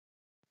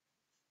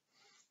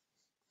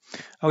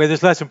Okay,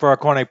 this lesson for our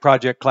Cornet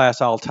Project class,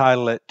 I'll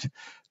title it,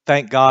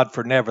 Thank God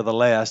for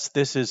Nevertheless.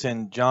 This is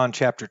in John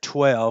chapter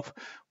 12.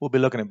 We'll be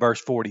looking at verse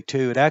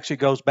 42. It actually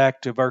goes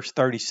back to verse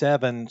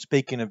 37,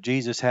 speaking of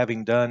Jesus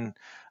having done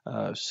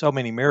so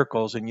many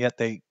miracles, and yet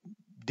they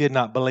did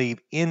not believe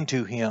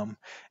into him.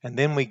 And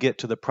then we get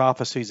to the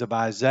prophecies of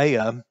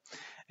Isaiah.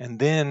 And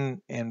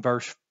then in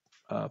verse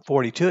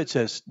 42, it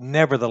says,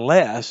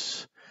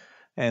 Nevertheless,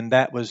 and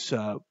that was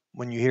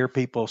when you hear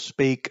people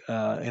speak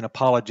in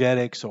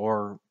apologetics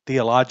or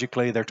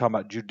theologically, they're talking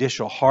about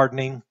judicial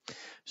hardening.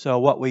 So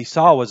what we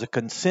saw was a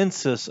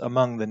consensus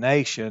among the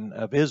nation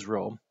of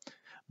Israel.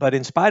 But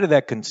in spite of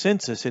that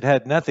consensus, it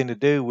had nothing to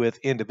do with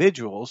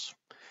individuals.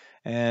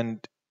 And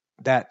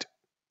that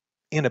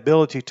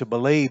inability to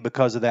believe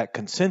because of that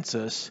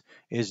consensus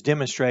is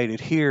demonstrated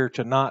here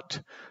to not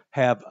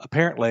have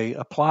apparently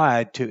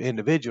applied to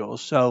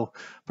individuals. So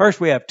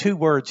first we have two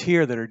words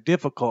here that are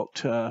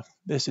difficult.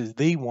 This is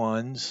the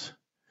ones,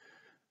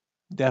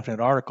 definite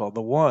article,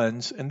 the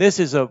ones, and this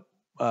is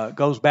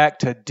goes back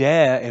to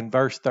de in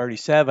verse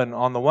 37.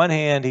 On the one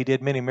hand, he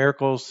did many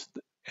miracles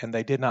and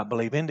they did not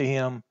believe into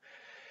him.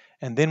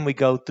 And then we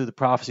go through the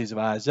prophecies of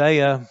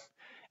Isaiah,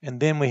 and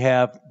then we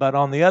have, but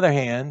on the other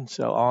hand,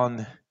 so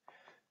on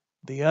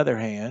the other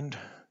hand,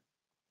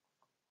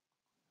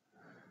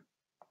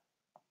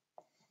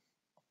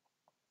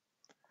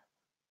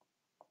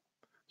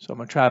 so I'm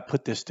going to try to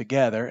put this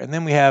together. And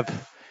then we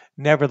have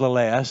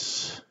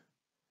nevertheless,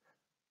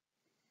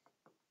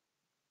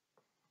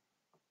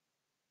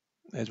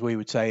 as we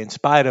would say, in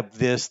spite of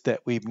this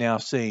that we've now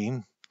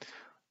seen.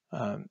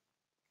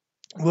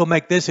 We'll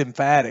make this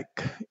emphatic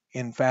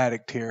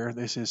here.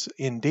 This is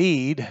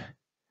indeed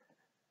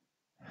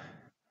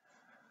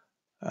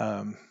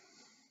of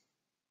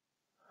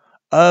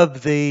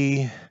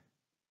the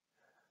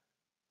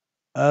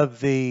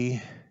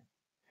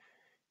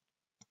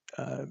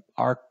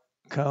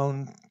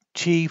archon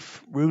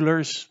chief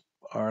rulers,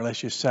 or let's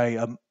just say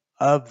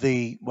of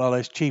the, well,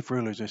 as chief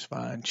rulers is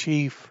fine.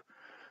 Chief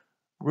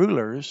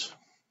rulers,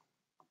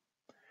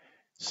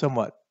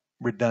 somewhat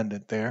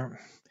redundant there.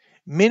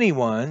 Many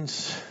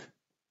ones.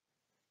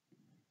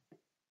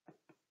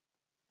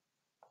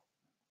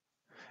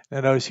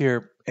 Now notice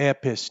here,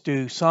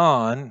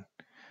 epistuson,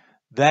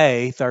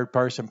 they, third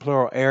person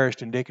plural,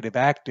 aorist, indicative,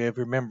 active.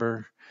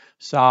 Remember,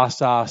 sa,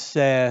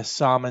 se,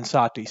 samen,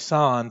 sati,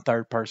 san,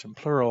 third person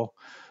plural,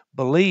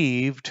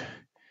 believed.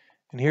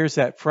 And here's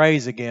that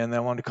phrase again that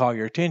I want to call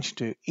your attention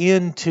to,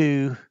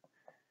 into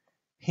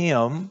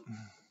him.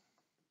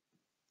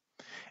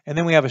 And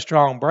then we have a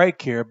strong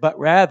break here, but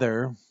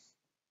rather,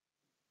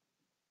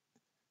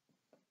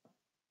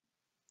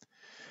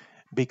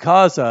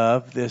 because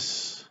of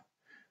this,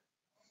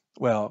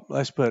 well,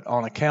 let's put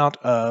on account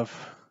of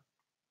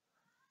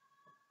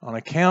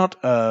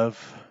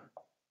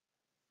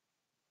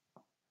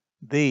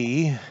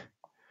the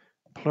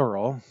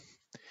plural.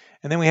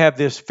 And then we have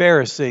this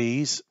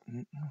Pharisees.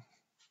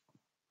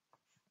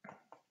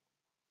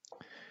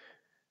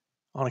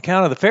 On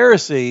account of the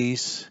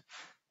Pharisees,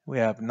 we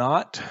have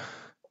not.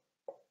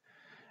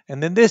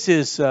 And then this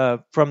is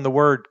from the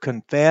word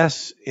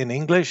confess in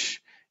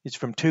English. It's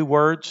from two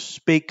words,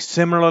 speak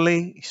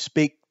similarly,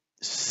 speak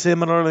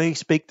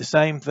the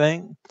same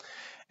thing.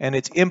 And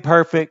it's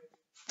imperfect,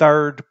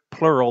 third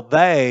plural.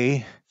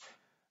 They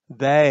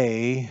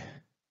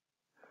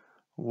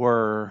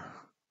were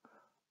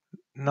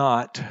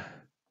not,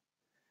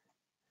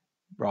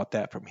 brought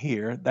that from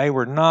here, they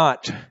were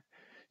not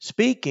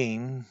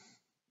speaking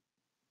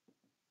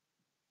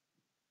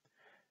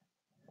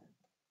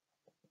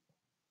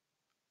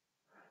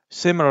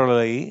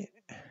similarly,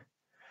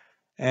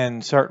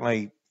 and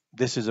certainly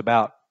this is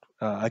about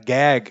a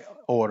gag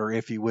order,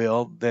 if you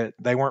will, that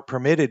they weren't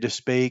permitted to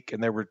speak,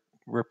 and there were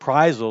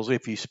reprisals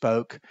if you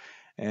spoke.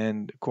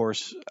 And of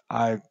course,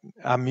 I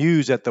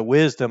muse at the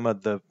wisdom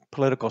of the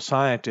political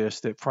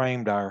scientists that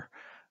framed our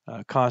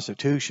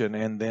Constitution,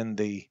 and then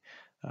the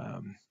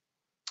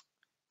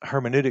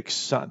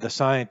hermeneutics, the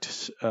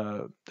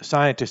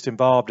scientists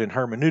involved in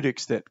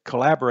hermeneutics that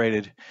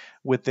collaborated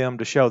with them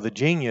to show the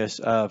genius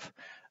of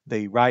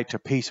the right to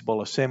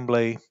peaceable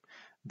assembly,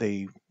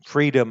 the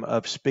freedom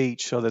of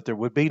speech, so that there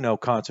would be no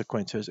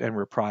consequences and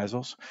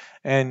reprisals.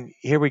 And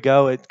here we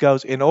go. It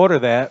goes, in order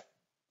that,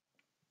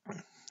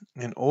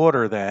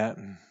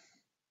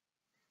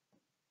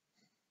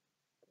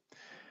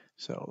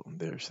 so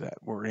there's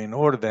that word, in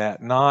order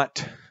that,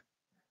 not,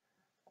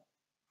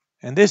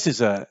 and this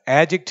is an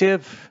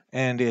adjective,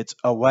 and it's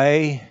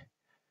away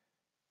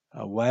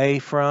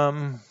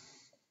from,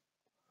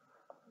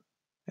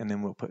 and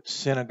then we'll put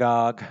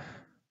synagogue.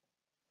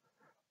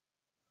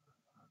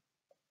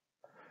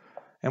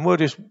 And we'll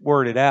just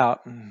word it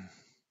out.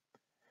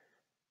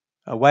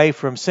 Away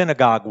from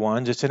synagogue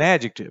ones, it's an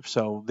adjective.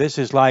 So this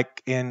is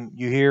like in,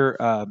 you hear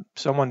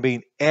someone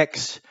being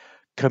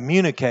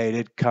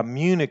excommunicated.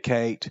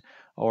 Communicate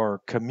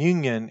or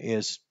communion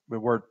is the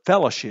word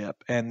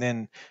fellowship. And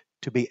then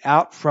to be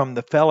out from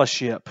the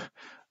fellowship,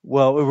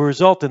 well, it will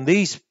result in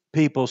these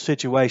people's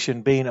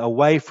situation being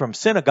away from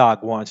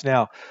synagogue ones.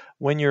 Now,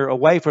 when you're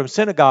away from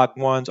synagogue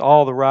ones,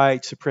 all the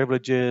rights, the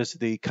privileges,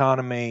 the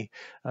economy,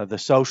 the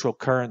social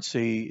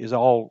currency is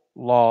all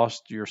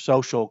lost. Your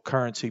social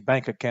currency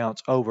bank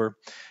account's over.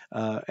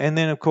 And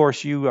then, of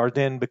course, you are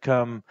then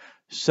become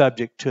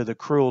subject to the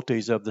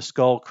cruelties of the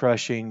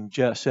skull-crushing,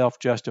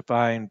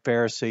 self-justifying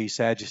Pharisee,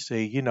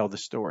 Sadducee. You know the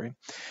story.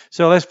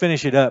 So let's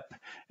finish it up.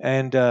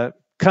 And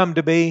come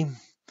to be,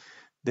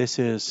 this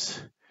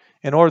is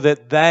in order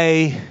that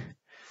they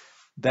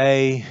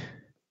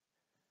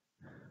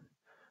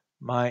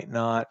might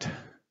not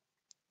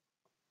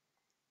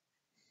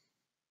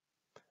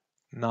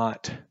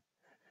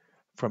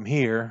from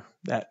here,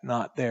 that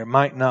not there,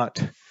 might not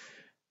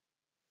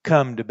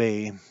come to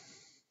be.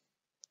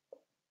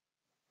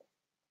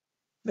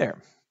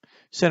 There,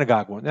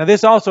 synagogue one. Now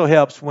this also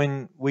helps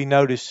when we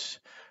notice,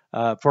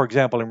 for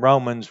example, in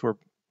Romans, where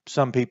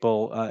some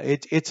people,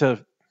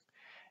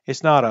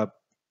 it's not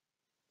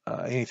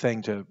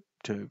anything to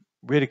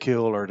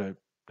ridicule or to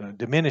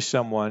diminish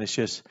someone. It's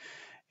just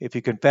if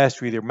you confess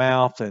with your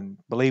mouth and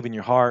believe in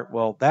your heart,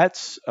 well,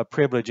 that's a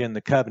privilege in the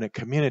covenant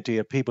community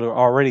of people who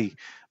already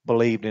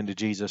believed into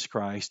Jesus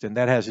Christ, and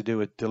that has to do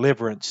with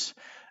deliverance.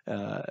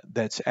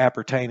 That's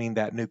appertaining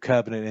that new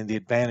covenant and the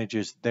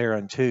advantages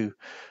thereunto.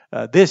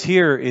 This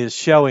here is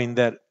showing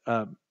that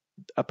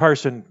a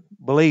person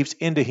believes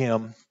into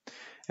him,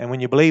 and when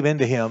you believe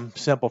into him,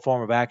 simple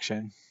form of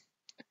action,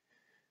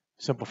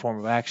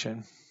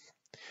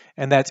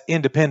 and that's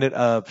independent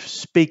of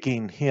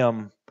speaking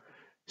him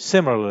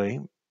similarly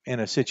in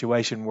a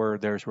situation where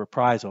there's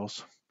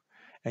reprisals.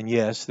 And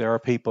yes, there are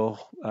people,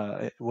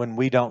 when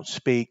we don't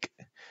speak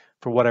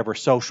for whatever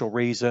social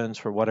reasons,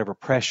 for whatever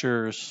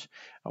pressures,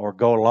 or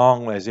go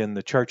along, as in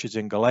the churches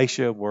in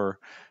Galatia were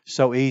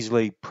so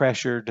easily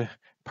pressured,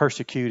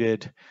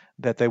 persecuted,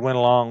 that they went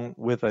along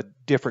with a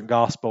different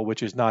gospel,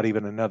 which is not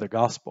even another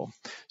gospel.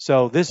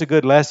 So this is a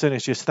good lesson.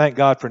 It's just thank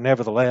God for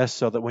nevertheless,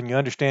 so that when you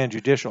understand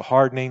judicial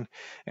hardening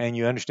and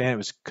you understand it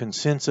was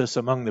consensus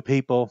among the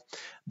people,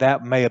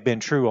 that may have been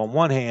true on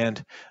one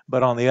hand,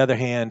 but on the other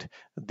hand,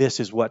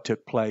 this is what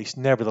took place.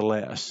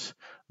 Nevertheless,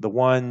 the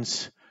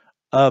ones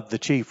of the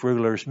chief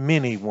rulers,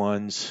 many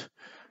ones,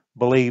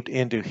 believed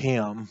into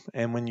him.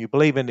 And when you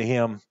believe into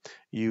him,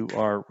 you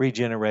are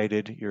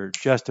regenerated, you're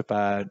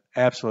justified,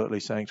 absolutely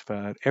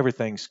sanctified.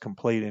 Everything's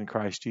complete in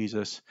Christ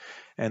Jesus.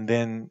 And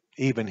then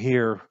even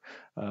here,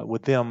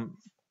 with them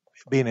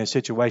being in a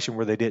situation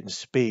where they didn't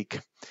speak,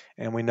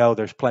 and we know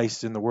there's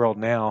places in the world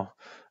now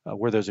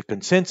where there's a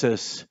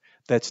consensus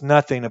that's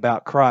nothing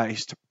about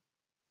Christ.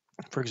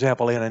 For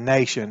example, in a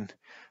nation,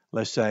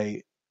 let's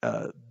say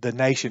the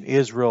nation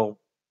Israel,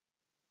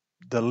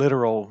 the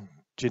literal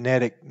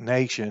genetic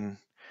nation,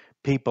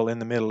 people in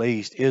the Middle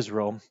East,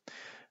 Israel,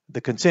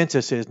 the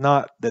consensus is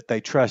not that they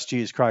trust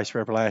Jesus Christ for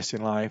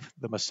everlasting life,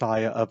 the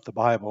Messiah of the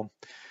Bible,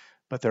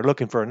 but they're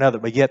looking for another.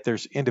 But yet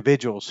there's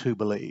individuals who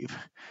believe.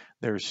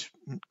 There's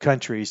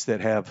countries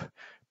that have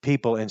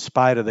people, in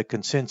spite of the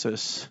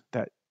consensus,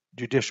 that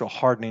judicial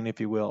hardening, if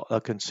you will,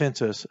 a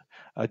consensus,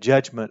 a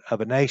judgment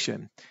of a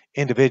nation,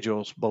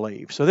 individuals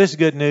believe. So this is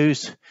good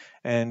news,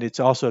 and it's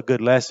also a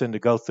good lesson to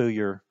go through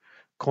your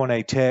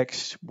Koine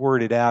text,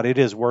 word it out. It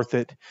is worth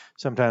it.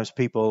 Sometimes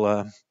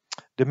people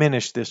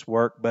diminish this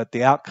work, but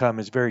the outcome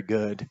is very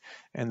good,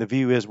 and the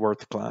view is worth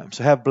the climb.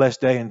 So have a blessed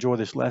day. Enjoy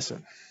this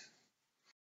lesson.